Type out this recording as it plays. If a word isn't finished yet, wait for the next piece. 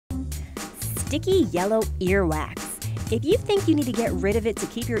sticky yellow earwax. If you think you need to get rid of it to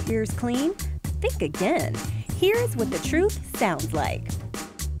keep your ears clean, think again. Here's what the truth sounds like.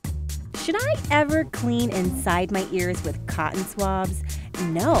 Should I ever clean inside my ears with cotton swabs?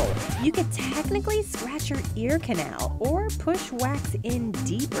 No, you could technically scratch your ear canal or push wax in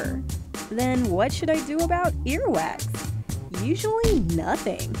deeper. Then what should I do about earwax? Usually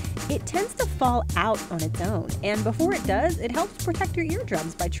nothing. It tends to fall out on its own, and before it does, it helps protect your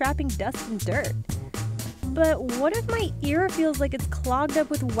eardrums by trapping dust and dirt. But what if my ear feels like it's clogged up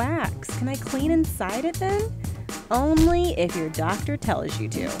with wax? Can I clean inside it then? Only if your doctor tells you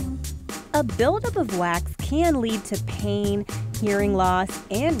to. A buildup of wax can lead to pain, hearing loss,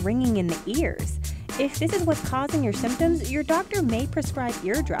 and ringing in the ears. If this is what's causing your symptoms, your doctor may prescribe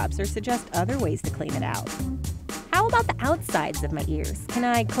ear drops or suggest other ways to clean it out. How about the outsides of my ears? Can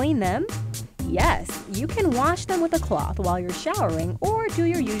I clean them? Yes, you can wash them with a cloth while you're showering or do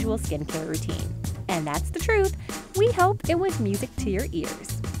your usual skincare routine. And that's the truth. We hope it was music to your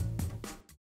ears.